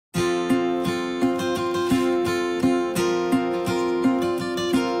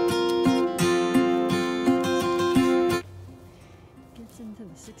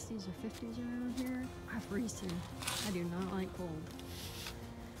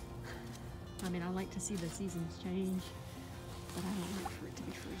I mean, I like to see the seasons change, but I don't like for it to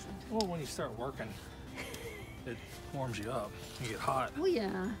be freezing. Well, when you start working, it warms you up. You get hot. Well,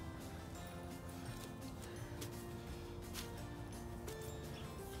 yeah.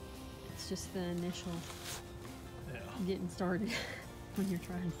 It's just the initial getting started when you're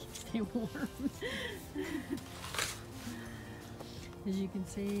trying to stay warm. As you can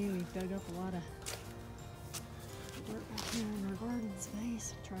see, we've dug up a lot of dirt back here in our garden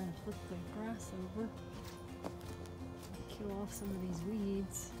space, trying to flip the grass over, kill off some of these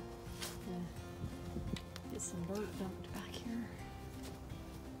weeds, get some dirt dumped back here.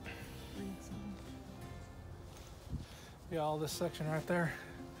 Bring some. Yeah, all this section right there,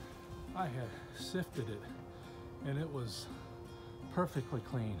 I had sifted it and it was perfectly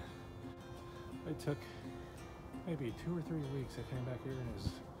clean. It took maybe 2 or 3 weeks. I came back here and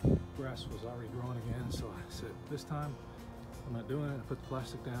his grass was already growing again. So I said, this time I'm not doing it. I put the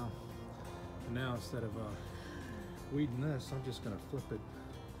plastic down. And now instead of weeding this, I'm just gonna flip it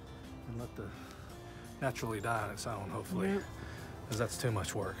and let the naturally die on its own, hopefully. Because that's too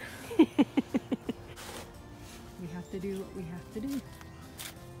much work. We have to do what we have to do.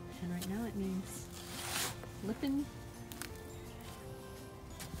 And right now it means flipping.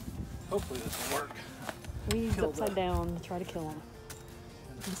 Hopefully this will work. Weeds upside down to try to kill them.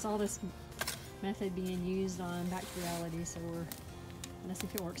 We saw this method being used on Bacteriality, so we're gonna see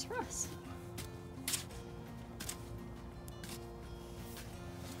if it works for us.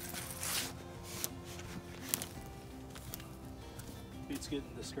 Beats getting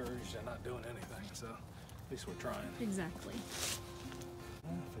discouraged and not doing anything, so at least we're trying. Exactly.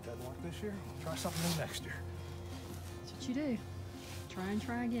 Well, if it doesn't work this year, we'll try something new next year. That's what you do. Try and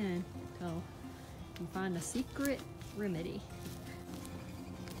try again until you find a secret remedy.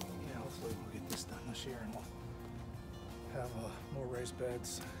 Yeah, hopefully we'll get this done this year and we'll have more raised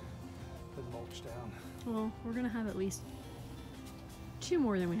beds, put mulch down. Well, we're gonna have at least 2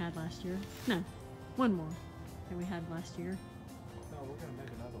 more than we had last year. No, 1 more than we had last year. No, we're gonna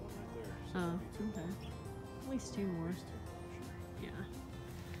make another one right there. So Oh, that'll be 2 okay. At least 2 more. At least 2 more, sure. Yeah.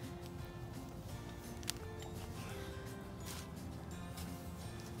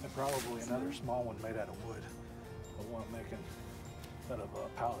 And probably another small one made out of wood. The one I'm making out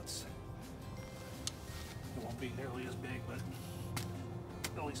of pallets. It won't be nearly as big, but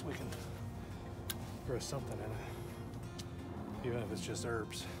at least we can grow something in it. Even if it's just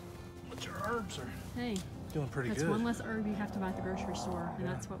herbs. But your herbs are doing pretty That's good. one less herb you have to buy at the grocery store, and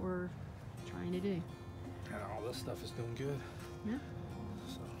that's what we're trying to do. And all this stuff is doing good. Yeah.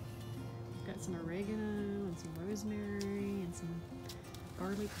 So Got some oregano and some rosemary and some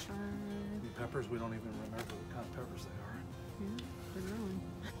garlic chive. the peppers, we don't even remember what kind of peppers they are. Yeah, they're growing.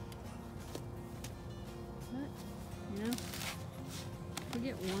 But, you know, if we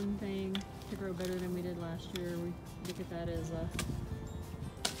get one thing to grow better than we did last year, we look at that as a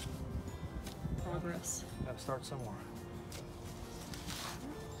progress. Gotta start somewhere.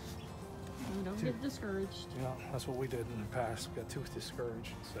 And don't get discouraged. You know, that's what we did in the past. We got too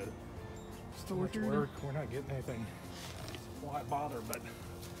discouraged and said, it's too So much work, we're not getting anything. Why bother? But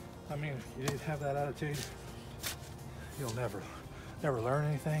I mean, if you didn't have that attitude, you'll never learn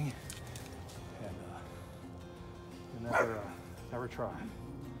anything, and you'll never try.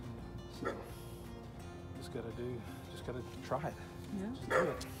 So just gotta try it. Yeah. Just do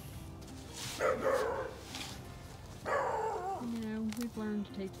it. You know, we've learned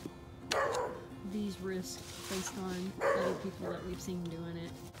to take these risks based on other people that we've seen doing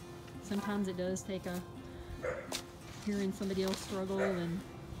it. Sometimes it does take hearing somebody else struggle and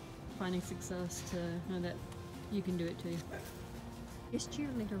finding success to know that you can do it too. It's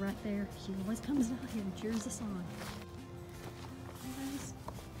cheerleader right there. She always comes out here and cheers us on. Hey guys,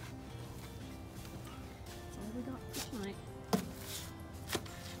 that's all we got for tonight.